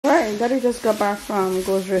Hi, Daddy just got back from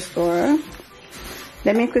grocery store.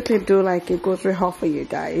 Let me quickly do like a grocery haul for you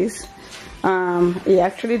guys. He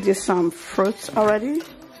actually did some fruits already.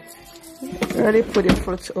 Already put the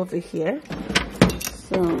fruits over here.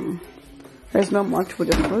 So there's not much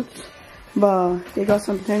with the fruits, but they got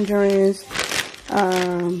some tangerines,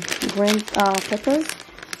 green peppers.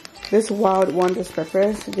 This Wild Wonders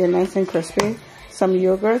peppers, they're nice and crispy. Some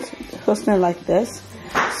yogurt, hosting like this.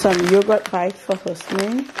 Some yogurt bites for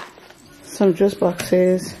hosting. Some juice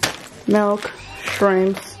boxes, milk,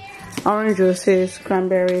 shrimps, orange juices,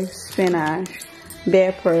 cranberries, spinach,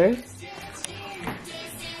 bear pearls.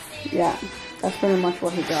 Yeah, that's pretty much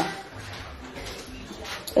what he got.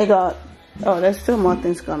 He got, oh, there's still more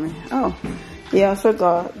things coming. Oh, he also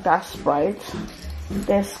got that Sprite.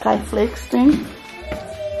 There's Sky Flakes thing.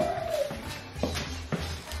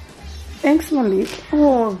 Thanks, Malik.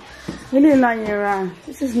 Oh, really not around.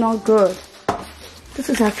 This is not good. This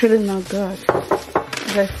is actually not good.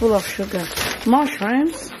 They're full of sugar.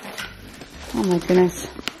 Mushrooms. Oh my goodness.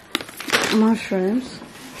 Mushrooms.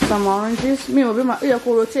 Some oranges. Me will be my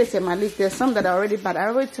rotate Malik. There's some that are already bad. I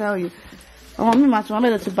already tell you. I want me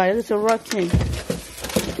to buy it. It's a rotten.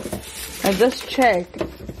 I just checked.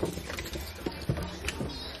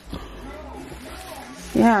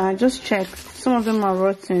 Yeah, I just checked. Some of them are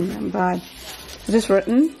rotten and bad. Is this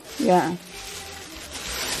rotten? Yeah.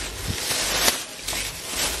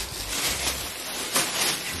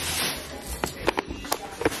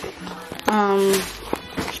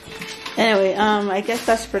 Anyway, I guess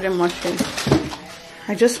that's pretty much it.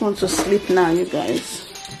 I just want to sleep now, you guys.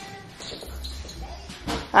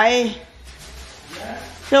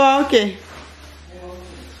 So okay.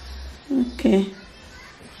 Okay.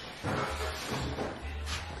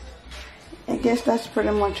 I guess that's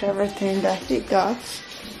pretty much everything that he got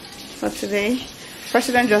for today.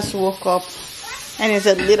 President just woke up and is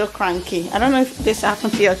a little cranky. I don't know if this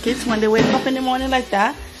happened to your kids when they wake up in the morning like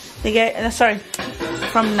that. They get,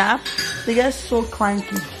 from nap. They get so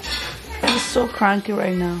cranky. He's so cranky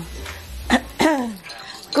right now.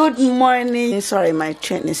 Good morning. Sorry, my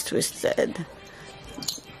chin is twisted.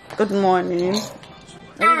 Good morning.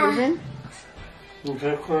 Are you leaving?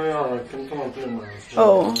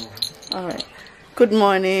 Oh, all right. Good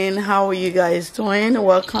morning. How are you guys doing?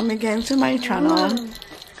 Welcome again to my channel.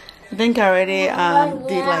 I think I already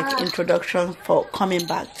did like introduction for coming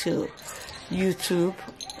back to YouTube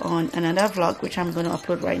on another vlog, which I'm going to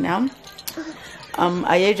upload right now.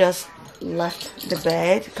 I just left the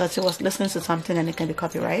bed because he was listening to something and it can be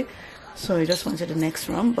copyright, so he just went to the next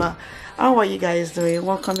room. But how are you guys doing?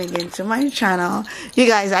 Welcome again to my channel. You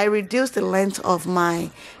guys, I reduced the length of my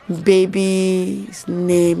baby's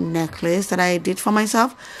name necklace that I did for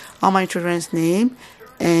myself, all my children's name,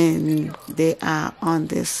 and they are on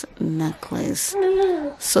this necklace.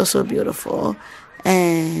 So beautiful.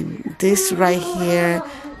 And this right here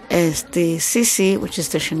is the CC, which is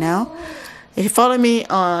the Chanel. If you follow me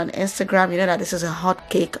on Instagram, you know that this is a hot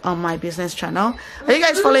cake on my business channel. Are you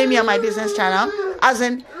guys following me on my business channel? As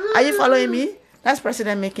in, are you following me? That's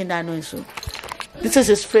President making that noise. So this is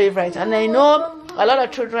his favorite. And I know a lot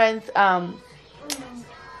of children, a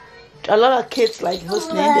lot of kids like whose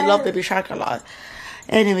name, they love Baby Shark a lot.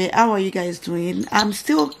 Anyway, how are you guys doing? I'm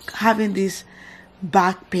still having this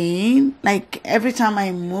back pain, like every time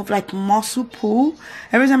I move, like muscle pull.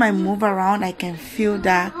 Every time I move around, I can feel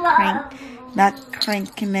that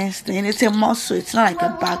crankiness thing. It's a muscle, it's not like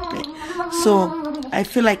a back pain. So I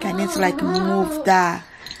feel like I need to like move that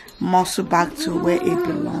muscle back to where it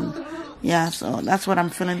belongs. Yeah, so that's what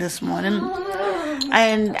I'm feeling this morning.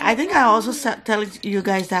 And I think I also tell you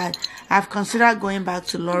guys that I've considered going back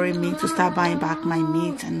to Lorry Meat to start buying back my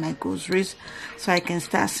meat and my groceries, so I can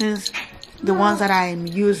start, since the ones that I'm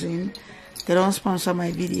using, they don't sponsor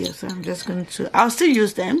my videos, so I'm just going to, I'll still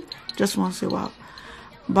use them just once in a while,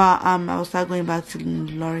 but I'll start going back to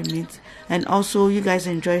Lorry Meat. And also, you guys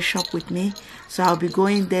enjoy shop with me, so I'll be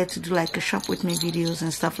going there to do like a shop with me videos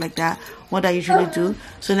and stuff like that, what I usually do.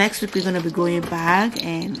 So next week we're going to be going back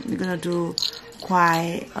and we're going to do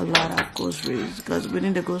quite a lot of groceries, because we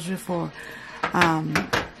need the grocery for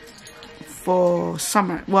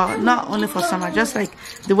summer. Well, not only for summer, just like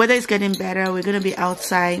the weather is getting better, we're going to be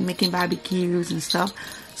outside making barbecues and stuff.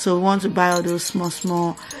 So we want to buy all those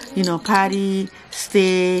small, you know, patty,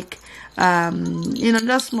 steak, you know,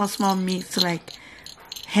 just small meats to like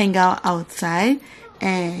hang out outside.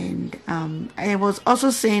 And I was also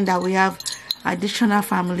saying that we have additional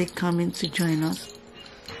family coming to join us.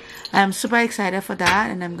 I'm super excited for that,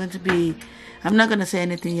 and I'm not going to say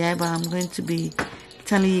anything yet, but I'm going to be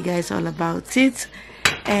telling you guys all about it.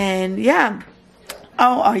 And yeah,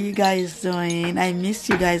 How are you guys doing? I missed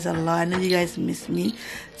you guys a lot. I know you guys missed me.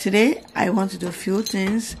 Today I want to do a few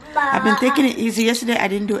things. I've been taking it easy. Yesterday I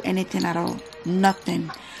didn't do anything at all. Nothing.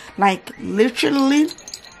 Like literally,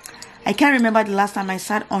 I can't remember the last time I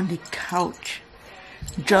sat on the couch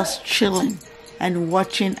just chilling and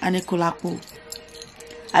watching Anikulapo.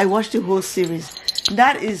 I watched the whole series.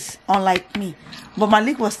 That is unlike me. But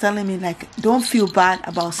Malik was telling me, like, don't feel bad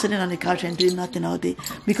about sitting on the couch and doing nothing all day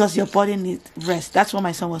because your body needs rest. That's what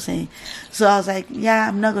my son was saying. So I was like, yeah,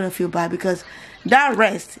 I'm not going to feel bad because that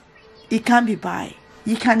rest, it can't be buy.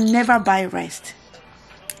 You can never buy rest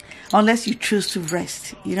unless you choose to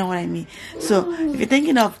rest. You know what I mean? So if you're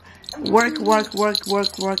thinking of work,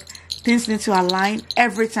 things need to align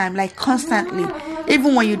every time, like constantly.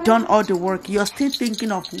 Even when you've done all the work, you're still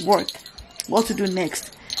thinking of work. What to do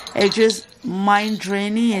next? It's just mind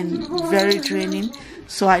draining and very draining.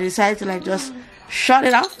 So I decided to like just shut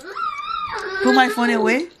it off, put my phone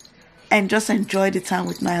away, and just enjoy the time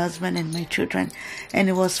with my husband and my children. And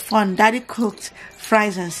it was fun. Daddy cooked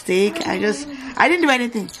fries and steak. I didn't do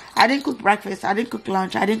anything. I didn't cook breakfast. I didn't cook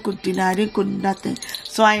lunch. I didn't cook dinner. I didn't cook nothing.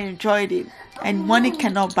 So I enjoyed it. And money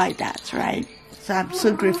cannot buy that, right? So I'm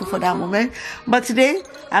so grateful for that moment. But today,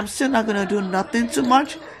 I'm still not going to do nothing too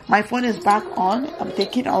much. My phone is back on. I'm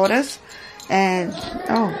taking orders. And,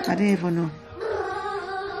 oh, I didn't even know.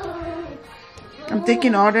 I'm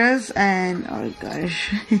taking orders and, oh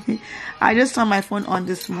gosh. I just saw my phone on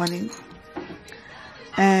this morning.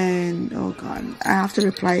 And, oh God, I have to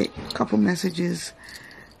reply a couple messages.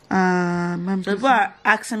 People are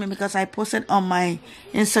asking me because I posted on my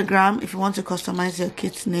Instagram, if you want to customize your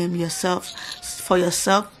kid's name for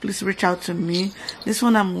yourself, please reach out to me. This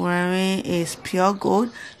one I'm wearing is pure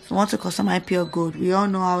gold. If you want to customize pure gold, we all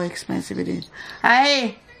know how expensive it is.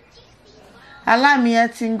 Hey, allow me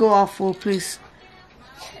to go off, oh, please.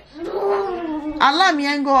 Allow me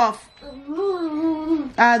and go off.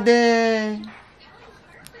 The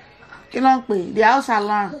house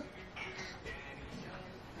alarm.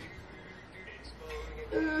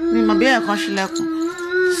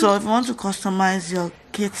 So if you want to customize your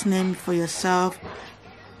kid's name for yourself,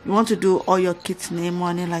 you want to do all your kids' name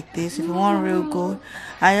on it like this. If you want real gold,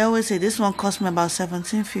 I always say this one cost me about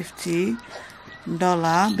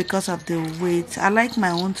 $17.50 because of the weight. I like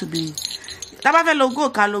my own to be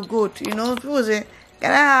logo, you know. People say,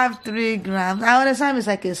 can I have 3 grams? I understand it's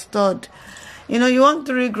like a stud. You know, you want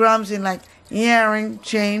 3 grams in like earring,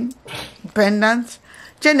 chain, pendant.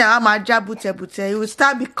 You will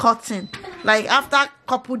start be cutting. Like after a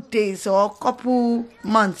couple days or couple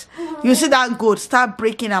months, you see that gold start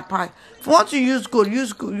breaking apart. If you want to use gold,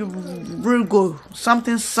 real gold,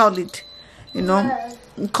 something solid. You know,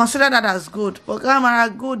 consider that as good. But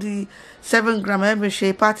gold, the 7 gram every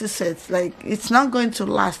shape party sets, like it's not going to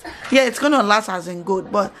last. Yeah, it's going to last as in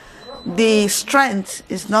gold, but the strength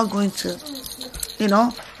is not going to. You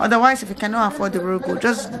know, otherwise, if you cannot afford the real gold,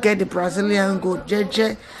 just get the Brazilian gold,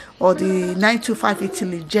 JJ, or the 925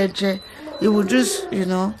 Italy, JJ. It will just, you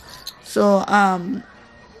know. So,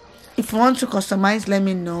 if you want to customize, let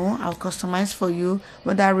me know. I'll customize for you,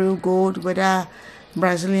 whether real gold, whether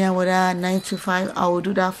Brazilian, whether 925. I will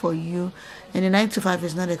do that for you. And the 925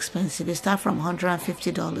 is not expensive. It starts from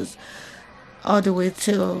 $150 all the way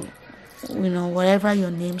till, you know, whatever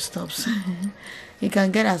your name stops. You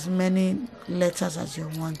can get as many letters as you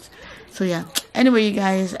want. So yeah, anyway, you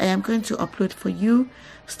guys, I am going to upload for you,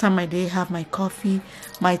 start my day, have my coffee.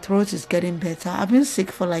 My throat is getting better. I've been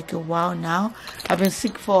sick for like a while now. I've been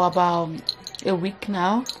sick for about a week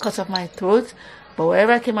now because of my throat. But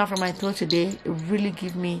whatever came out from my throat today, it really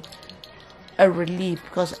gave me a relief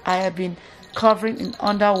because I have been covering in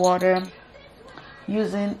underwater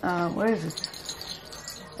using where is it,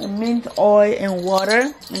 mint oil and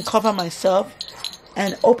water, and cover myself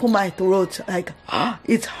and open my throat. Like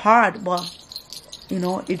it's hard, but you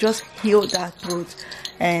know, it just healed that throat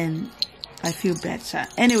and I feel better.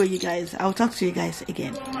 Anyway, you guys, I'll talk to you guys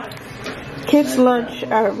again. Kids' lunch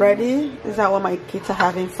are ready. This is what my kids are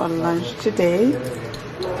having for lunch today.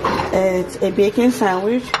 It's a bacon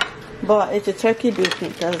sandwich, but it's a turkey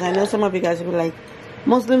bacon because I know some of you guys will be like,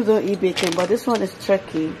 Muslims don't eat bacon, but this one is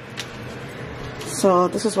turkey. So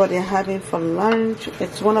this is what they're having for lunch.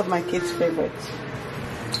 It's one of my kids' favorites.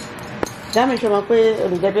 That means you're going to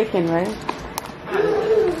put bacon, right?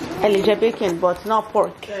 Bacon, but not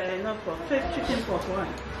pork. Not pork. Chicken pork one.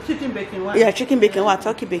 Chicken bacon one. Yeah, chicken bacon one.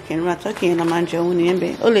 Turkey bacon one. Turkey and a manjo.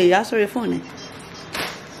 Ole, yeah, sorry phone.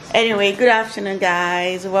 Anyway, good afternoon,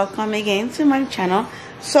 guys. Welcome again to my channel.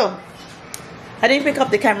 So, I didn't pick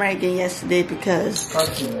up the camera again yesterday because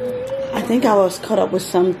I think I was caught up with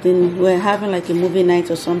something. We're having like a movie night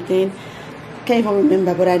or something. can't even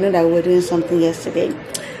remember, but I know that we were doing something yesterday.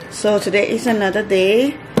 So today is another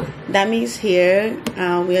day. Dami is here.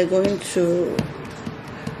 We are going to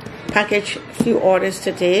package a few orders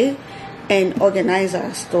today and organize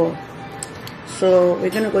our store. So we're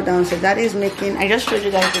gonna go downstairs. Daddy is making, I just showed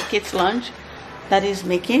you guys the kids lunch that is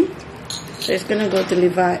making. So it's gonna go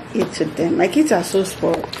deliver it to them. My kids are so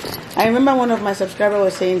spoiled. I remember one of my subscribers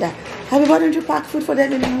was saying that, Happy, why don't you pack food for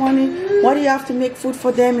them in the morning? Why do you have to make food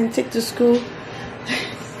for them and take to school?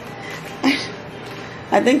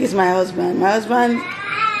 I think it's my husband. My husband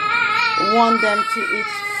wants them to eat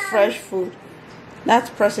fresh food. That's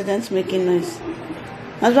President making noise.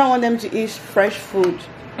 My husband wants them to eat fresh food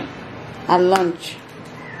at lunch.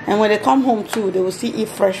 And when they come home too, they will still eat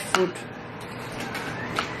fresh food.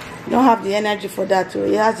 Don't have the energy for that too.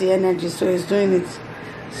 He has the energy, so he's doing it.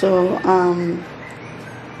 So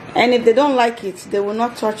and if they don't like it, they will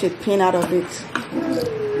not touch a pin out of it.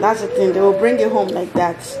 That's the thing. They will bring it home like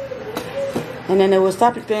that, and then they will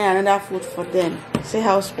start preparing another food for them. See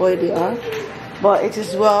how spoiled they are. But it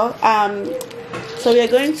is well. So we are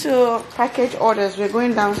going to package orders. We're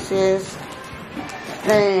going downstairs,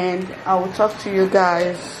 and I will talk to you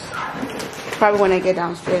guys probably when I get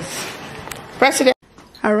downstairs. President.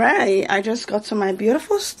 Alright, I just got to my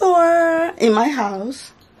beautiful store in my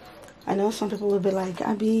house. I know some people will be like,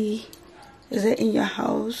 Abby, is it in your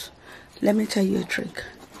house? Let me tell you a trick.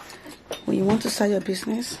 When you want to start your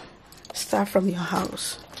business, start from your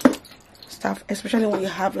house. Start, especially when you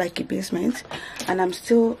have like a basement. And I'm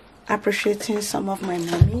still appreciating some of my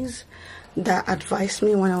nannies that advised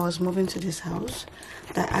me when I was moving to this house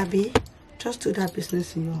that, Abby, just do that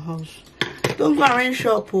business in your house. Don't go around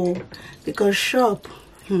shop, oh, because shop,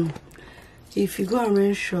 if you go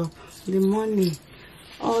around shop, the money,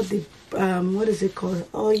 all the what is it called,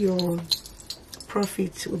 all your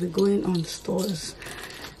profits will be going on stores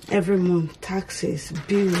every month, taxes,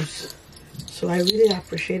 bills. So I really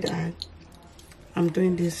appreciate that I'm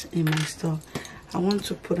doing this in my store. I want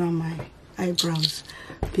to put on my eyebrows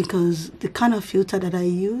because the kind of filter that I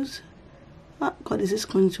use, oh God, is this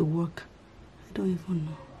going to work? I don't even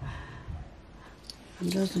know. I'm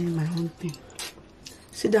just doing my own thing.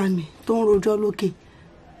 See Dami, don't rojo looky.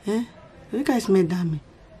 Eh? You guys met Dami.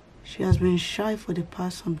 She has been shy for the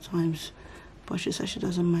past sometimes, but she said she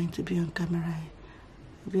doesn't mind to be on camera.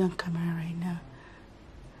 I'll be on camera right now.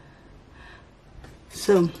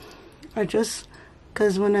 So I just,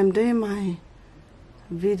 because when I'm doing my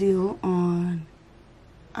video on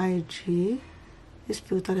IG, this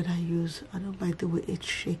filter that I use, I don't like the way it's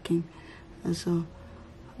shaking. And so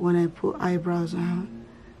when I put eyebrows on,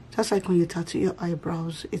 just like when you tattoo your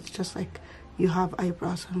eyebrows, it's just like you have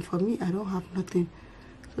eyebrows, and for me, I don't have nothing.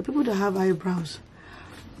 So people that have eyebrows,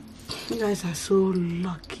 you guys are so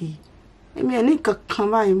lucky. I mean, I need to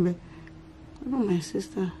come by me. Look at my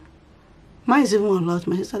sister. Mine is even a lot.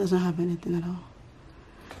 My sister doesn't have anything at all.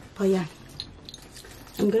 But yeah,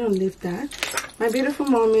 I'm gonna leave that. My beautiful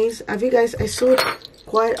mommies, have you guys, I sold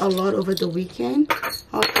quite a lot over the weekend.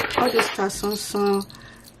 All this Tasson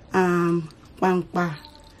Pampa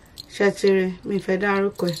Shatiri, mi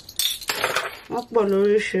Fedaruque. What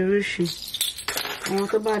Bolori Shirishi? I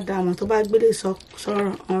want to buy them, to buy Billy so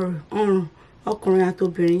on Korea to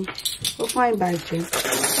bring. We'll find by Jim.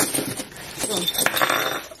 So,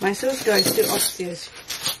 my sales girl is still upstairs.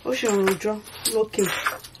 Ocean will draw looking.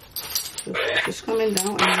 So she's coming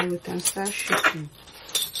down and then we can start shipping.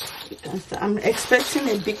 I'm expecting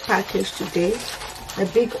a big package today, a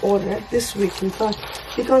big order this week, in fact,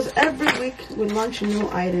 because every week we launch new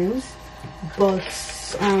items, but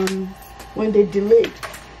when they delayed,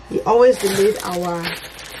 we always delayed our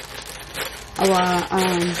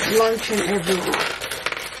launching every week.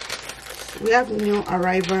 We have new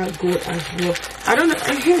arrival good as well. I don't know,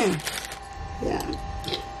 yeah,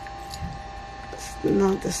 it's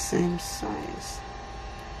not the same size.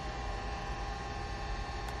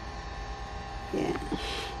 Yeah.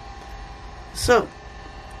 So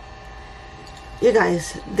you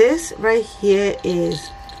guys, this right here is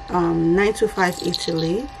 925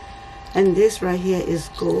 Italy, and this right here is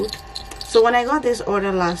gold. So when I got this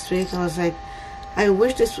order last week, I was like, I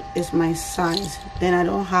wish this is my size, then I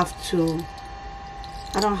don't have to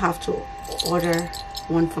order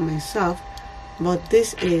one for myself. But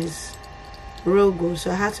this is real good,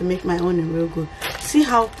 so I had to make my own in real good. See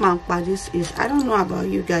how pampa this is. I don't know about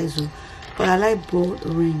you guys though, but I like bold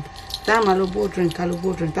ring. That malo bold ring, kalo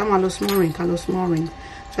bold ring. That malo small ring, kalo small ring.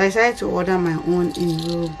 So I decided to order my own in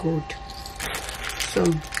real good. So,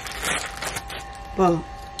 but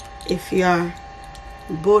if you are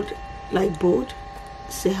bold, like bold,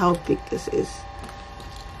 see how big this is.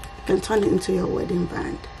 You can turn it into your wedding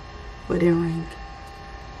band wedding ring.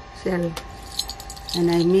 Sorry.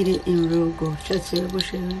 And I made it in real gold. It's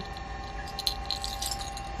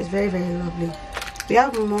very, very lovely. We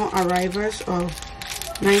have more arrivals of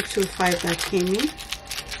 925 that came in.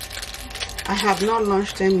 I have not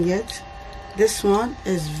launched them yet. This one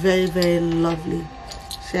is very, very lovely.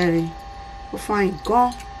 Sorry. We'll find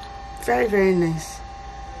gone. Very, very nice.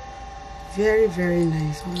 Very, very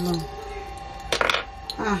nice. Oh no.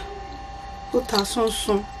 Ah. Put our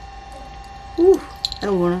son. Ooh. I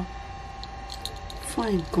wanna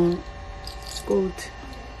find gone. Gold.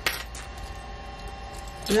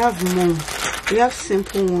 We have more. We have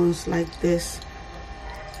simple ones like this.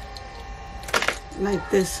 Like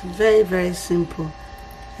this. Very, very simple.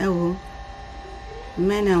 Hello.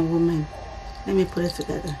 Men and women. Let me put it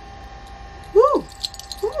together. Woo!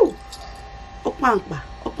 Woo! Okwankpa.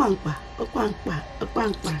 Okwankpa. Okwankpa.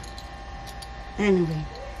 Okwankpa. Anyway.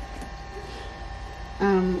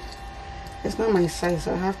 It's not my size,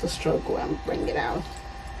 so I have to struggle and bring it out.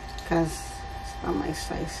 Because it's not my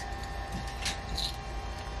size.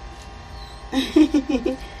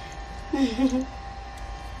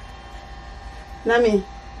 Nami,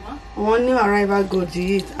 one new arrival go to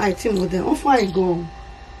eat. I think with them. How far I go?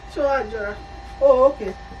 So Ajara. Oh,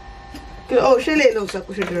 okay. Oh, she lay looks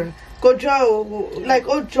like she go draw like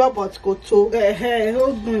old job but go to.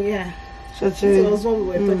 Hold on, yeah. So was what we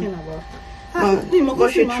were talking about.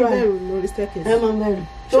 But she try.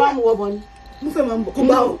 So I'm wobbling.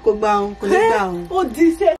 No, go down. Oh,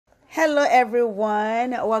 this. Hello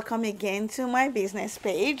everyone, welcome again to my business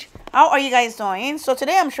page. How are you guys doing? So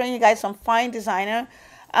today I'm showing you guys some fine designer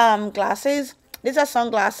glasses. These are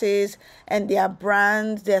sunglasses and they are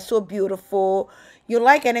brands. They're so beautiful. You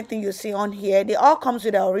like anything you see on here, they all comes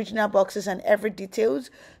with the original boxes and every details.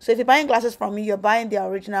 So if you're buying glasses from me, you're buying the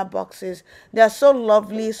original boxes. They're so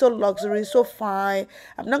lovely, so luxury, so fine.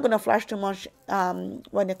 I'm not going to flash too much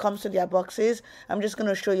when it comes to their boxes. I'm just going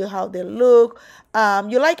to show you how they look.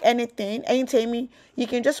 You like anything, anytime, you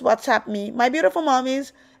can just WhatsApp me. My beautiful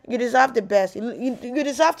mommies, you deserve the best. You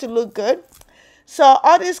deserve to look good. So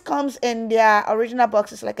all this comes in their original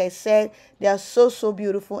boxes. Like I said, they are so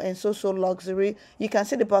beautiful and so luxury. You can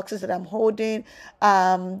see the boxes that I'm holding.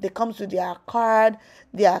 They comes with their card,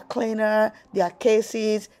 their cleaner, their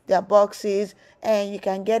cases, their boxes, and you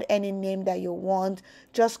can get any name that you want.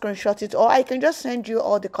 Just screenshot it, or I can just send you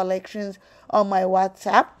all the collections on my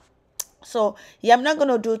WhatsApp. So yeah, I'm not going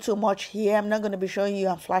to do too much here. I'm not going to be showing you,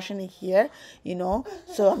 I'm flashing it here, you know.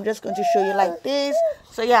 So I'm just going to show you like this.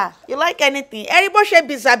 So yeah, you like anything, everybody share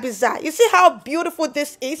bizarre. You see how beautiful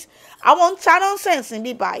this is? I want nonsense in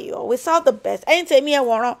the bio. We sell the best. Ain't tell me I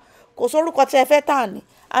want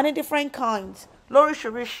any different kinds.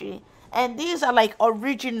 Lorishirishi. And these are like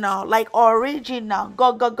original.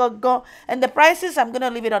 Go. And the prices, I'm going to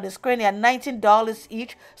leave it on the screen. They are $19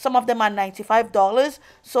 each. Some of them are $95.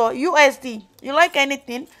 So USD, you like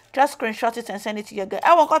anything, just screenshot it and send it to your girl.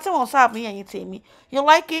 I won't have me and you tell me. You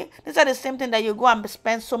like it? These are the same thing that you go and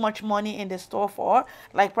spend so much money in the store for.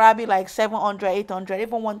 Like probably like $700, $800,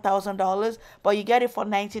 even $1,000. But you get it for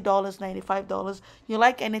 $90, $95. You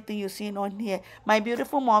like anything you see on here. My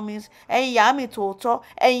beautiful mommies. And yummy toto.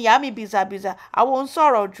 And yummy biza. I won't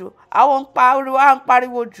sorrow you. I won't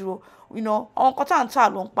pariwo you. You know,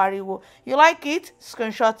 you like it?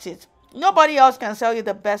 Screenshot it. Nobody else can sell you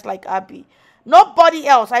the best like Abby. Nobody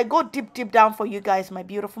else. I go deep down for you guys, my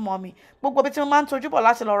beautiful mommy. You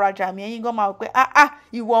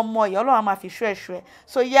want more.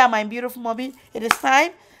 So yeah, my beautiful mommy, it is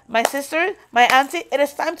time. My sister, my auntie, it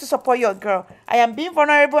is time to support your girl. I am being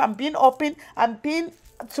vulnerable. I'm being open. I'm being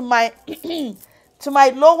to my to my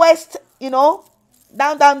lowest, you know,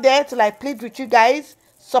 down there to like plead with you guys.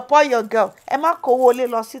 Support your girl. Emma Kowole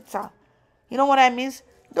Losita. You know what I mean?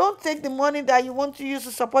 Don't take the money that you want to use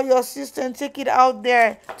to support your sister and take it out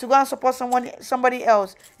there to go and support somebody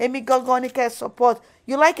else. Amy Gogonica support.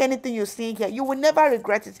 You like anything you see here, you will never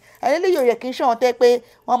regret it. And only your reaction on take pay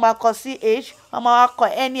one mark CH, one mark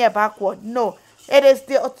any backward. No, it is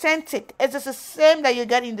the authentic. It is the same that you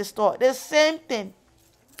get in the store. The same thing.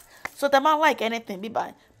 So the man like anything, be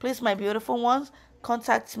bye. Please, my beautiful ones,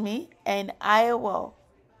 contact me and I will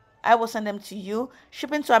send them to you.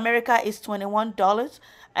 Shipping to America is $21.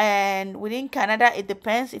 And within Canada, it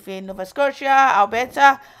depends. If you're in Nova Scotia,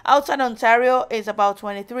 Alberta, outside Ontario, is about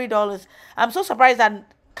 $23. I'm so surprised that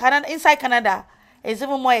inside Canada is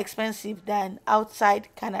even more expensive than outside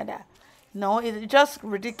Canada. No, it's just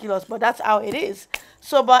ridiculous, but that's how it is.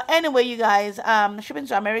 So, but anyway, you guys, shipping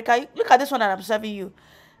to America, look at this one that I'm serving you.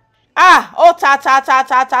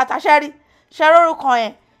 Sherry. Sherry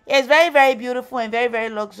coin. It's very beautiful and very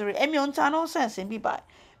luxury. Emi nonsense in Bibai.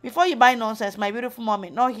 Before you buy nonsense, my beautiful mommy,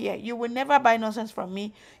 not here. You will never buy nonsense from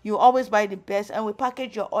me. You always buy the best, and we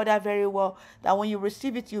package your order very well. That when you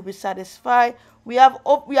receive it, you'll be satisfied. We have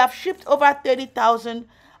shipped over 30,000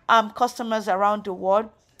 customers around the world,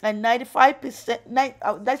 and 95%,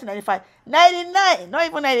 that's 95, 99, not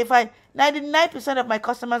even 95, 99% of my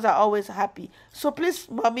customers are always happy. So please,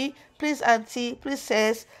 mommy, please, auntie, please,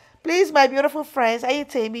 sis, please, my beautiful friends, I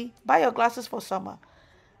Tammy, buy your glasses for summer.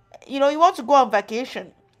 You want to go on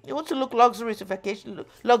vacation, you want to look luxurious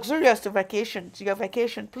to vacation, to your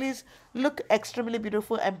vacation, please look extremely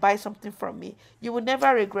beautiful and buy something from me. You will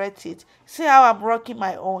never regret it. See how I'm rocking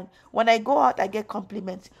my own. When I go out, I get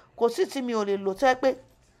compliments. Kò sí tí mi ò lè lò tó yẹ pé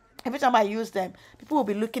every time I use them, people will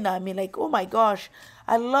be looking at me like, oh my gosh,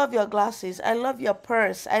 I love your glasses. I love your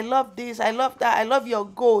purse. I love this. I love that. I love your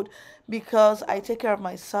gold, because I take care of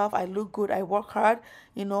myself. I look good. I work hard.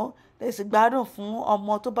 There's a gbádùn fún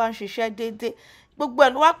ọmọ tó bá ń ṣiṣẹ́ déédéé. Gbogbo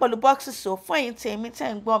ẹ̀ ló wá pẹ̀lú boxes, so fún ẹ̀yin tèmi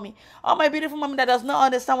tẹ̀ ń gbọ́ mi. All my beautiful mommy that does not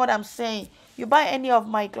understand what I'm saying. You buy any of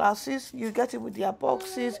my glasses, you get it with their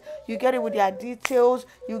boxes, you get it with their details,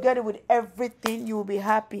 you get it with everything, you will be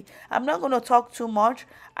happy. I'm not going to talk too much.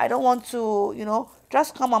 I don't want to,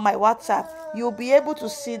 just come on my WhatsApp. You'll be able to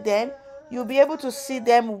see them. You'll be able to see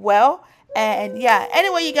them well. And yeah,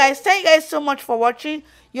 anyway, you guys, thank you guys so much for watching.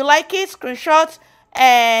 You like it, screenshots,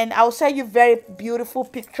 and I'll send you very beautiful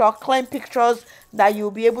picture, clean pictures that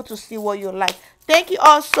you'll be able to see what you like. Thank you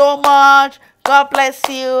all so much. God bless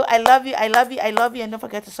you. I love you. I love you. I love you. And don't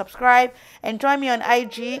forget to subscribe and join me on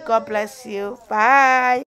IG. God bless you.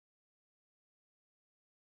 Bye.